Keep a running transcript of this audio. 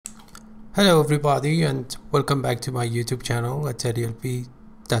Hello everybody and welcome back to my YouTube channel at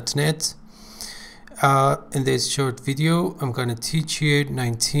LELB.net. In this short video I'm going to teach you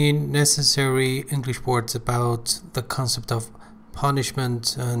 19 necessary English words about the concept of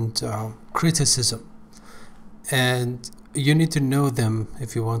punishment and criticism, and you need to know them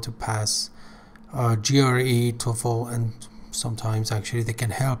if you want to pass GRE, TOEFL, and sometimes actually they can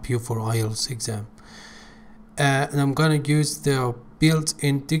help you for IELTS exam. And I'm going to use the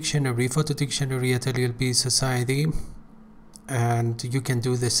built-in dictionary, photo dictionary at LELB Society, and you can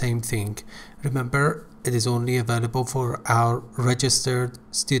do the same thing. Remember, it is only available for our registered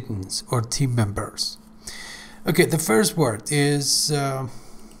students or team members. Okay, the first word is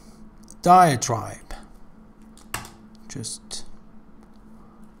diatribe. Just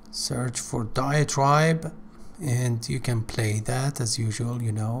search for diatribe and you can play that as usual,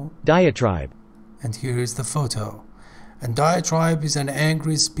 you know. Diatribe. And here is the photo. And diatribe is an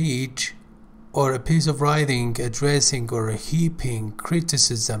angry speech or a piece of writing addressing or heaping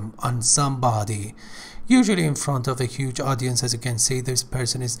criticism on somebody, usually in front of a huge audience. As you can see, this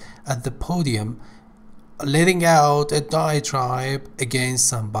person is at the podium letting out a diatribe against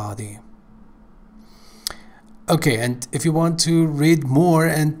somebody. Okay, and if you want to read more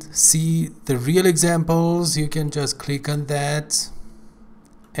and see the real examples, you can just click on that.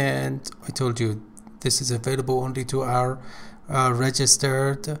 And I told you, this is available only to our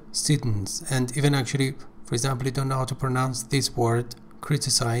registered students. And even actually, for example, you don't know how to pronounce this word,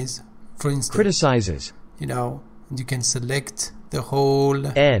 criticize, for instance. Criticizes. You know, you can select the whole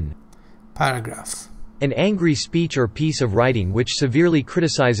N. paragraph. An angry speech or piece of writing which severely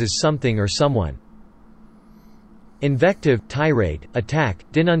criticizes something or someone. Invective, tirade, attack,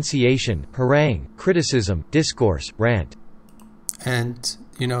 denunciation, harangue, criticism, discourse, rant. And,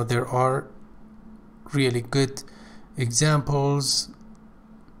 you know, there are really good examples,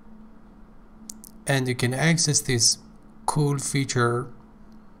 and you can access this cool feature,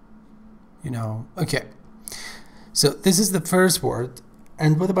 you know. Okay, so this is the first word.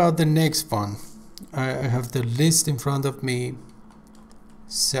 And what about the next one? I have the list in front of me.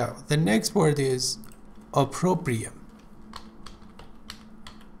 So the next word is opprobrium.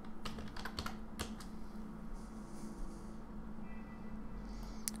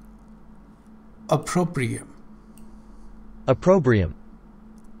 Opprobrium. Opprobrium.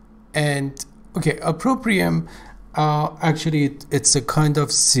 And okay, opprobrium, actually it's a kind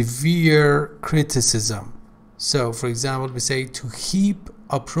of severe criticism. So for example, we say to heap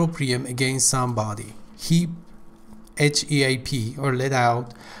opprobrium against somebody. Heap, H-E-A-P, or let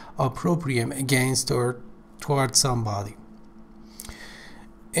out opprobrium against or towards somebody.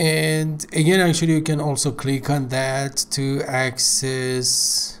 And again, actually you can also click on that to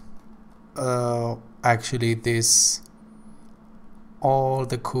access actually this all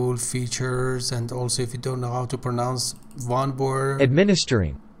the cool features. And also, if you don't know how to pronounce one word,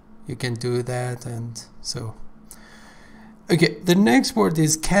 Administering, you can do that. And so okay, the next word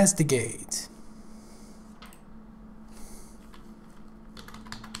is castigate.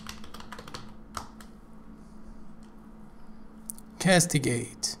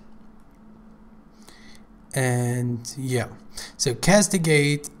 Castigate. And yeah, so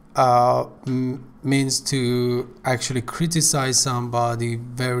castigate means to actually criticize somebody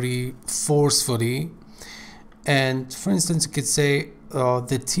very forcefully. And for instance, you could say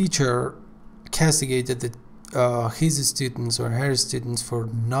the teacher castigated his students or her students for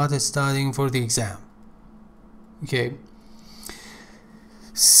not studying for the exam. Okay,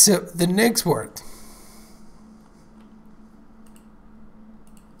 so the next word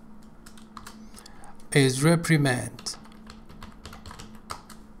is reprimand.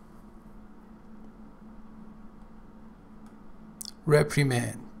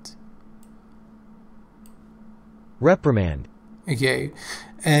 Reprimand. reprimand. Okay,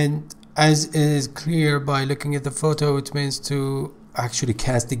 and as it is clear by looking at the photo, it means to actually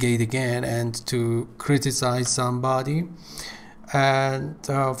castigate again and to criticize somebody. And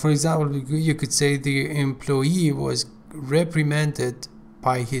for example, you could say the employee was reprimanded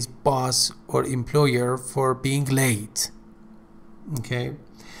by his boss or employer for being late. Okay,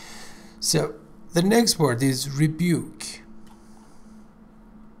 so the next word is rebuke.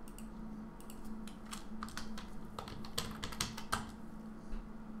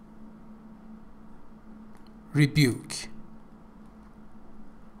 Rebuke.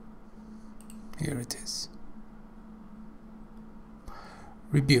 Here it is.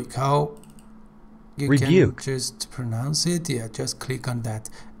 Rebuke. How you Rebuke. can just pronounce it? Yeah, just click on that.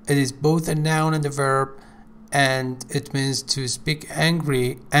 It is both a noun and a verb, and it means to speak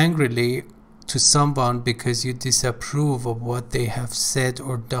angrily to someone because you disapprove of what they have said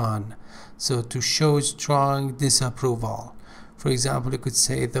or done. So to show strong disapproval. For example, you could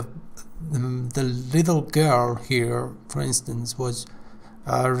say the little girl here, for instance, was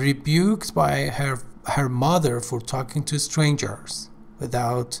rebuked by her mother for talking to strangers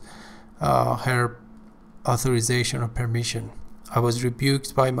without her authorization or permission. I was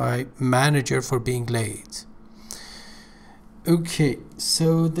rebuked by my manager for being late. Okay,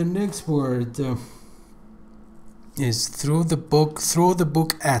 so the next word is throw the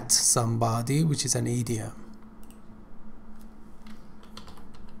book at somebody, which is an idiom.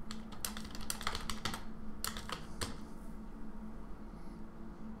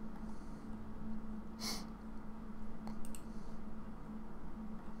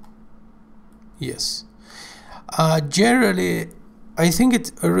 Yes. Generally, I think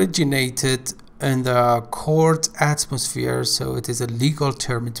it originated in the court atmosphere, so it is a legal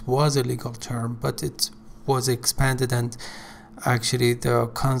term. It was a legal term, but it was expanded, and actually the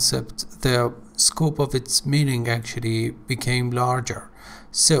concept, the scope of its meaning actually became larger.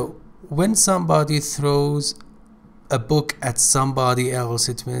 So when somebody throws a book at somebody else,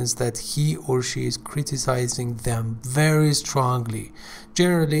 it means that he or she is criticizing them very strongly.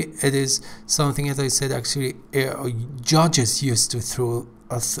 Generally, it is something, as I said, actually judges used to throw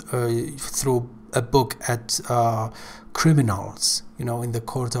a book at criminals, you know, in the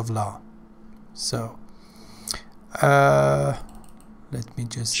court of law. So let me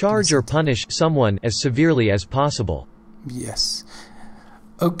just charge or punish someone as severely as possible. Yes.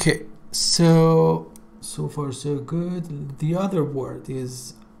 Okay, so far so good. The other word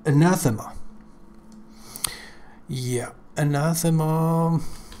is anathema. Yeah, anathema.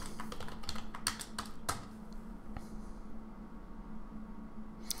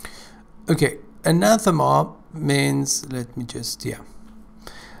 Okay, anathema means, let me just,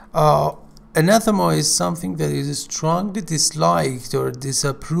 anathema is something that is strongly disliked or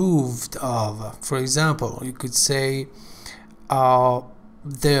disapproved of. For example, you could say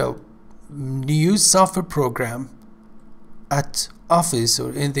the new software program at office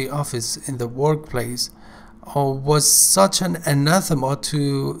or in the office, in the workplace, was such an anathema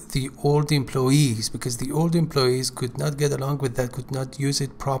to the old employees, because the old employees could not get along with that, could not use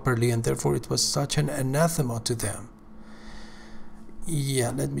it properly, and therefore it was such an anathema to them.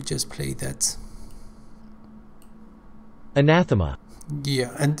 Yeah, let me just play that. Anathema.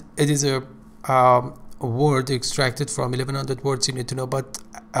 Yeah, and it is a word extracted from 1100 words you need to know, but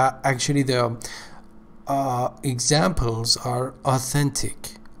actually the examples are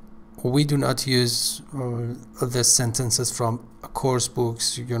authentic. We do not use the sentences from course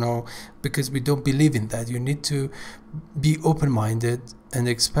books, you know, because we don't believe in that. You need to be open-minded and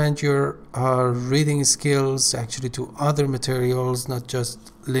expand your reading skills actually to other materials, not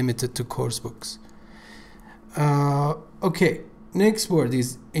just limited to course books. Okay, next word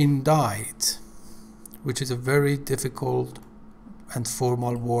is indict, which is a very difficult and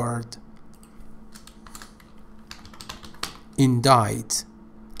formal word. Indict.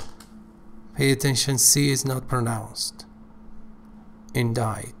 Pay attention, C is not pronounced.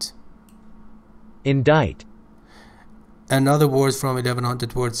 Indict. Indict. Another word from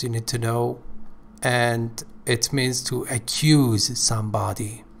 1100 words you need to know, and it means to accuse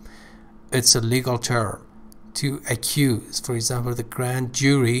somebody. It's a legal term. To accuse. For example, the grand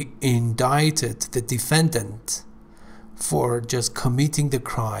jury indicted the defendant for just committing the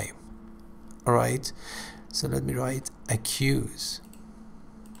crime. Alright? So let me write accuse.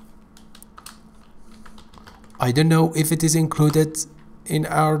 I don't know if it is included in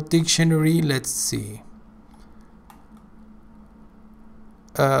our dictionary. Let's see.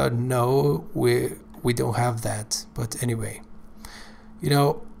 No, we don't have that. But anyway, you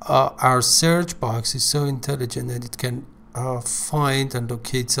know, our search box is so intelligent that it can find and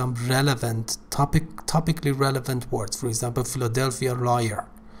locate some relevant topically relevant words. For example, Philadelphia liar.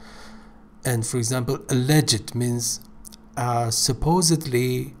 And for example, alleged means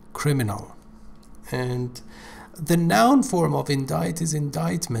supposedly criminal. And the noun form of indict is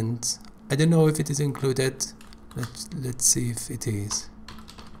indictment. I don't know if it is included. Let's see if it is.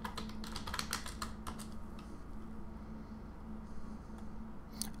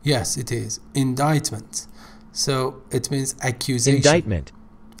 Yes, it is. Indictment. So it means accusation. Indictment.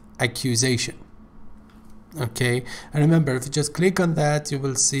 Accusation. Okay. And remember, if you just click on that, you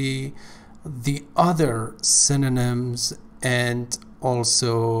will see the other synonyms and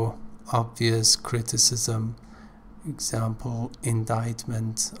also obvious criticism. Example,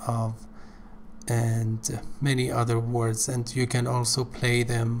 indictment of, and many other words. And you can also play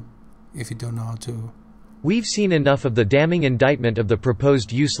them if you don't know how to. We've seen enough of the damning indictment of the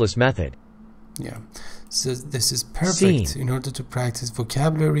proposed useless method. Yeah, so this is perfect in order to practice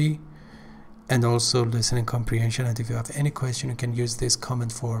vocabulary and also listening comprehension. And if you have any question, you can use this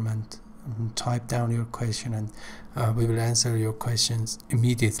comment form and type down your question, and we will answer your questions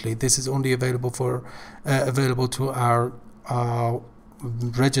immediately. This is only available for available to our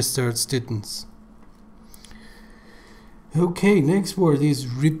registered students. Okay, next word is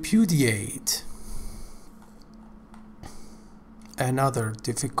repudiate. Another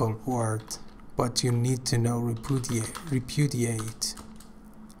difficult word, but you need to know repudiate.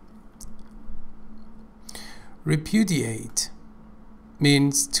 Repudiate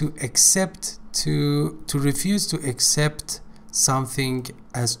means to accept, to refuse to accept something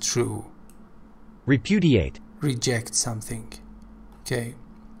as true. Repudiate. Reject something. Okay.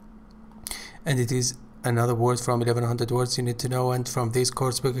 And it is another word from 1100 words you need to know. And from this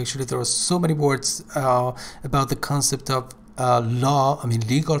course book, actually, there are so many words about the concept of law,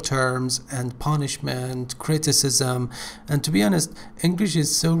 legal terms and punishment, criticism. And to be honest, English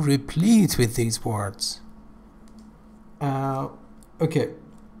is so replete with these words. Okay.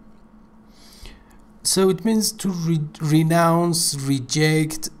 So it means to renounce,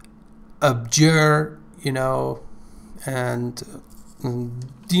 reject, abjure, and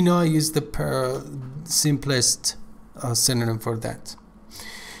deny is the simplest synonym for that.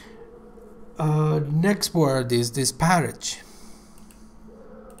 Next word is disparage.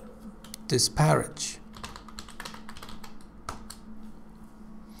 Disparage.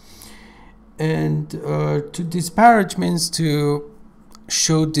 And to disparage means to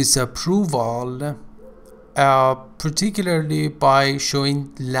show disapproval, particularly by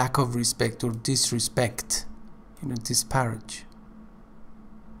showing lack of respect or disrespect. Disparage.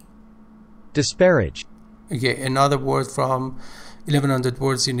 Disparage. Okay, another word from 1100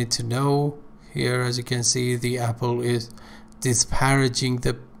 words you need to know. Here, as you can see, the apple is disparaging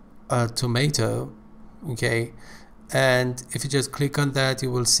the tomato. Okay, and if you just click on that, you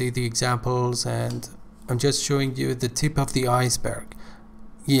will see the examples, and I'm just showing you the tip of the iceberg.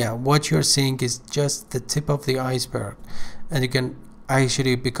 Yeah, what you're seeing is just the tip of the iceberg, and you can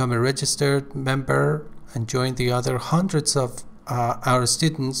actually become a registered member and join the other hundreds of our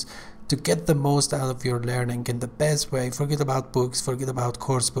students to get the most out of your learning in the best way. Forget about books, forget about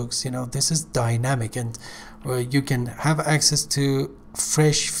course books. This is dynamic, and you can have access to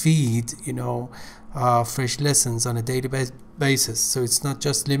fresh feed, fresh lessons on a daily basis. So it's not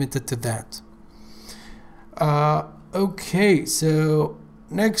just limited to that. Okay, so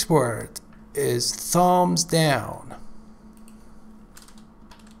next word is thumbs down.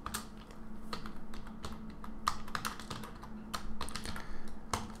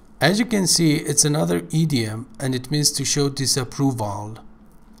 As you can see, it's another idiom, and it means to show disapproval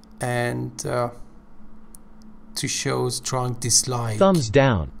and to show strong dislike. Thumbs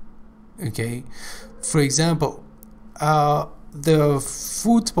down. Okay. For example, the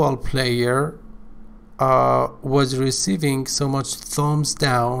football player was receiving so much thumbs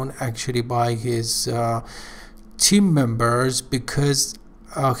down actually by his team members because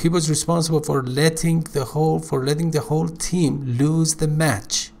he was responsible for letting the whole team lose the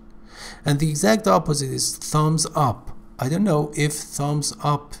match. And the exact opposite is thumbs up. I don't know if thumbs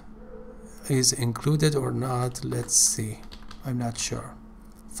up is included or not. Let's see. I'm not sure.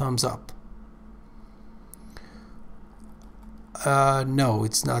 Thumbs up. No,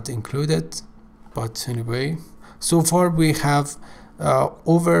 it's not included. But anyway, so far we have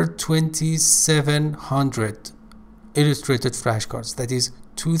over 2,700 illustrated flashcards. That is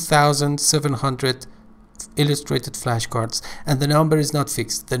 2,700 illustrated flashcards, and the number is not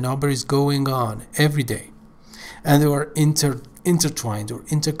fixed. The number is going on every day, and they are intertwined or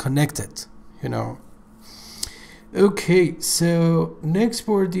interconnected. Okay, so next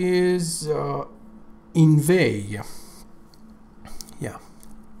word is invey. Yeah,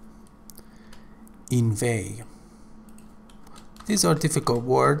 invey. These are difficult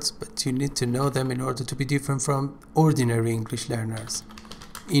words, but you need to know them in order to be different from ordinary English learners.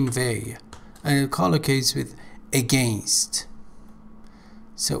 Invey. And it collocates with against.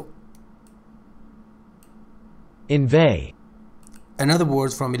 So, invey. Another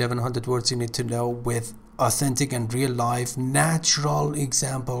word from 1100 words you need to know with authentic and real life, natural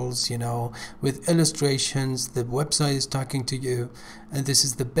examples, with illustrations. The website is talking to you, and this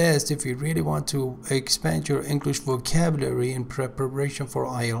is the best if you really want to expand your English vocabulary in preparation for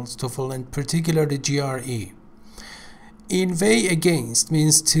IELTS, TOEFL, and particularly GRE. Invey against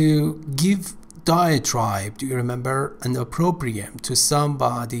means to give diatribe, do you remember, an opprobrium to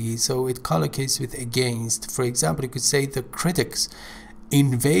somebody, so it collocates with against. For example, you could say the critics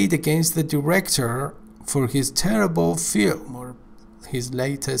invade against the director for his terrible film, or his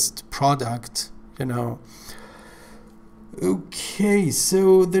latest product, you know. Okay,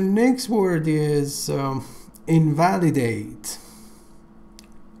 so the next word is invalidate.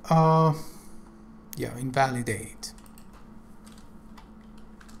 Yeah, invalidate.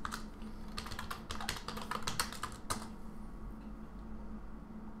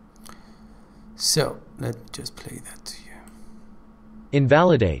 So let me just play that to you.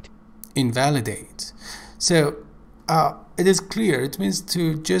 Invalidate. Invalidate. So it is clear. It means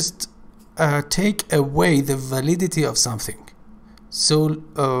to just take away the validity of something.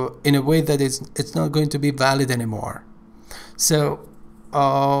 So in a way that it's not going to be valid anymore. So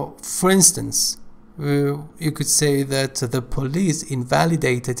for instance, you could say that the police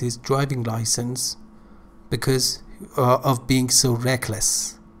invalidated his driving license because of being so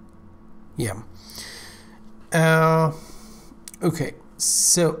reckless. Yeah. Okay,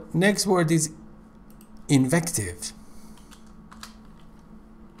 so next word is invective.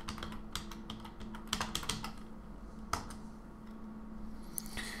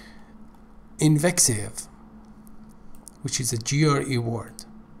 Invective, which is a GRE word.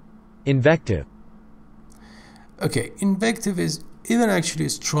 Invective. Okay, invective is even actually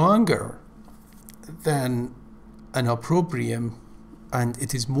stronger than an opprobrium, and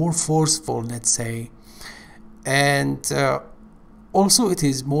it is more forceful, let's say, and also it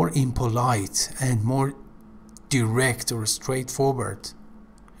is more impolite and more direct or straightforward.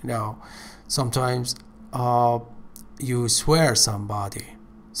 You know, sometimes you swear somebody,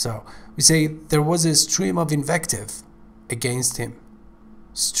 so we say there was a stream of invective against him.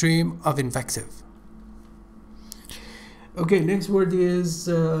 Stream of invective. Okay, next word is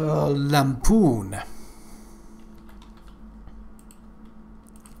lampoon.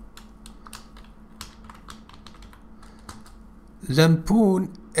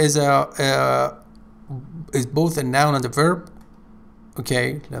 Lampoon is is both a noun and a verb.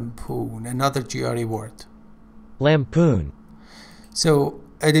 Okay, lampoon, another GRE word. Lampoon. So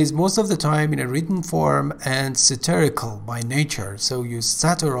it is most of the time in a written form and satirical by nature. So you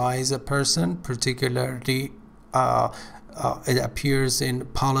satirize a person, particularly it appears in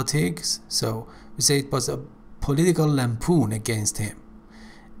politics. So we say it was a political lampoon against him.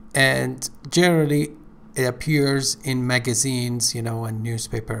 And generally it appears in magazines, you know, and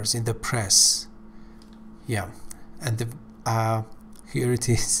newspapers, in the press. Yeah, and here it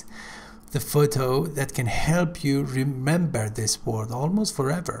is, the photo that can help you remember this word almost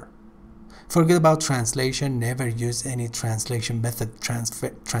forever. Forget about translation. Never use any translation method.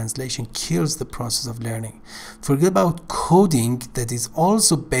 Translation kills the process of learning. Forget about coding that is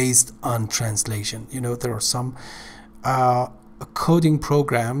also based on translation. You know, there are some coding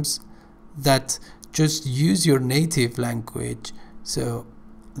programs that just use your native language. So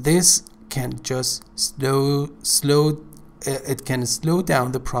this can just it can slow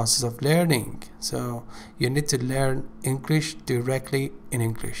down the process of learning. So you need to learn English directly in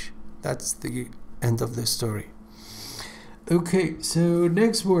English. That's the end of the story. Okay, so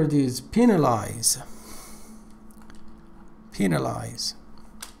next word is penalize. Penalize.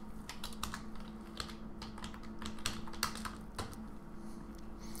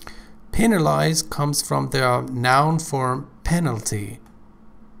 Penalize comes from the noun form penalty.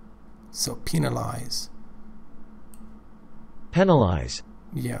 So penalize. Penalize.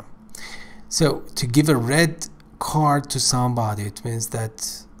 Yeah. So to give a red card to somebody, it means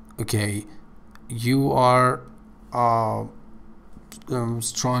that, okay, you are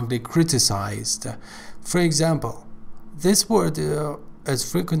strongly criticized. For example, this word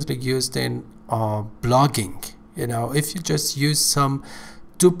is frequently used in blogging. You know, if you just use some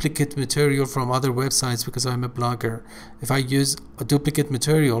duplicate material from other websites, because I'm a blogger, if I use duplicate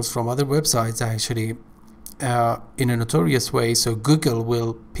materials from other websites, I actually in a notorious way, so Google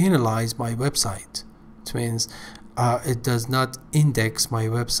will penalize my website. It means it does not index my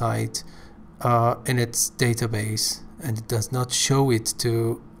website in its database, and it does not show it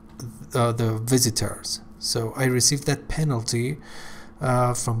to the visitors. So I received that penalty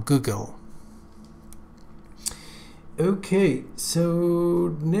from Google. Okay,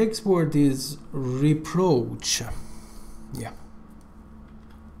 so next word is reproach. Yeah.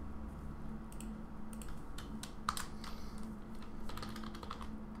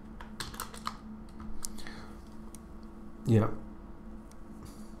 Yeah.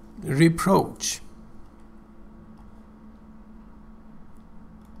 Reproach.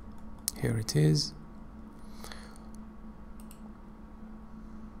 Here it is.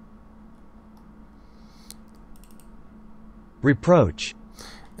 Reproach.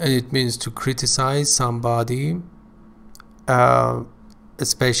 And it means to criticize somebody.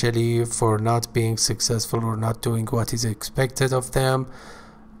 especially for not being successful or not doing what is expected of them.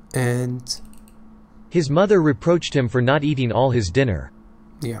 And his mother reproached him for not eating all his dinner.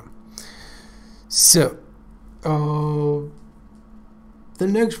 Yeah. So, the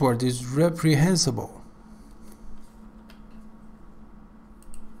next word is reprehensible.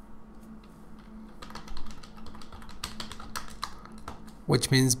 Which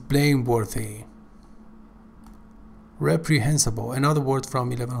means blameworthy. Reprehensible. Another word from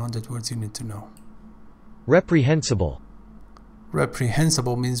 1100 words you need to know. Reprehensible.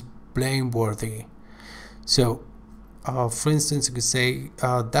 Reprehensible means blameworthy. So, for instance, you could say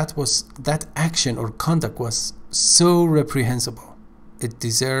that action or conduct was so reprehensible. It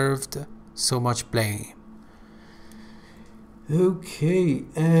deserved so much blame. Okay,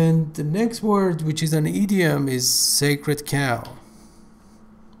 and the next word, which is an idiom, is sacred cow.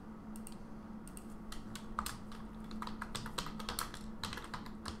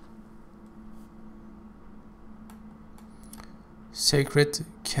 Sacred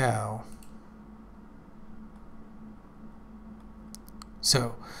cow.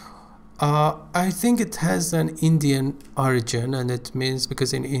 So, I think it has an Indian origin, and it means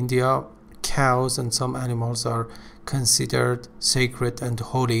because in India, cows and some animals are considered sacred and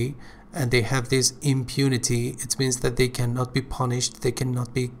holy, and they have this impunity. It means that they cannot be punished, they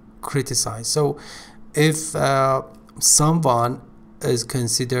cannot be criticized. So, if someone is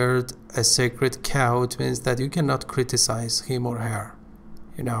considered a sacred cow, it means that you cannot criticize him or her.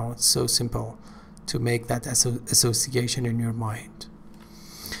 You know, it's so simple to make that association in your mind.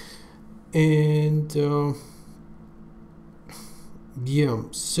 And yeah,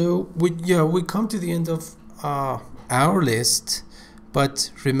 so we come to the end of our list, but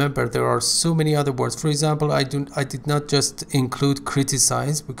remember there are so many other words. For example, I did not just include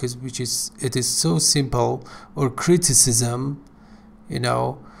criticize because it is so simple, or criticism, you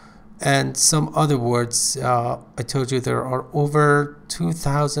know, and some other words. I told you there are over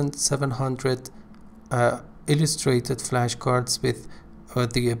 2,700 illustrated flashcards with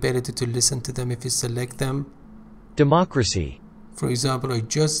the ability to listen to them if you select them. Democracy. For example, I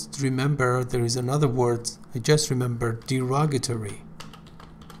just remember there is another word. I just remember derogatory.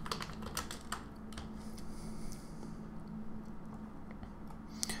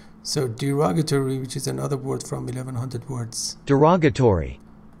 So derogatory, which is another word from 1100 words. Derogatory.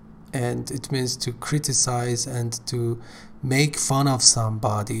 And it means to criticize and to make fun of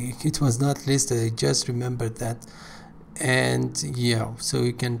somebody. It was not listed, I just remembered that. And yeah, so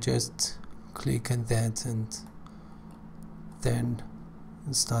you can just click on that and then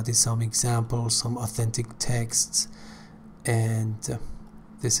study some examples, some authentic texts. And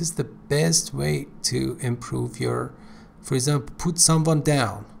this is the best way to improve your, for example, put someone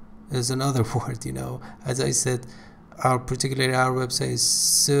down is another word, you know. As I said, particularly our website is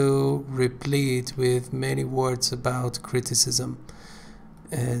so replete with many words about criticism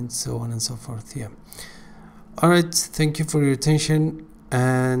and so on and so forth. Yeah. Alright, thank you for your attention,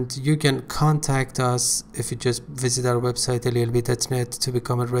 and you can contact us if you just visit our website LELB.net to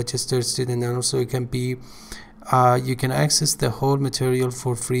become a registered student, and also you can access the whole material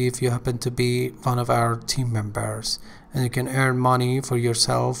for free if you happen to be one of our team members, and you can earn money for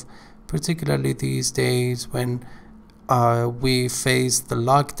yourself, particularly these days when we face the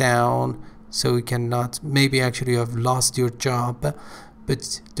lockdown, so we cannot, maybe actually you have lost your job.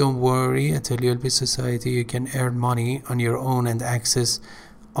 But don't worry, at LELB Society you can earn money on your own and access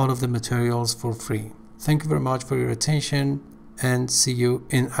all of the materials for free. Thank you very much for your attention, and see you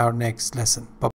in our next lesson. Bye.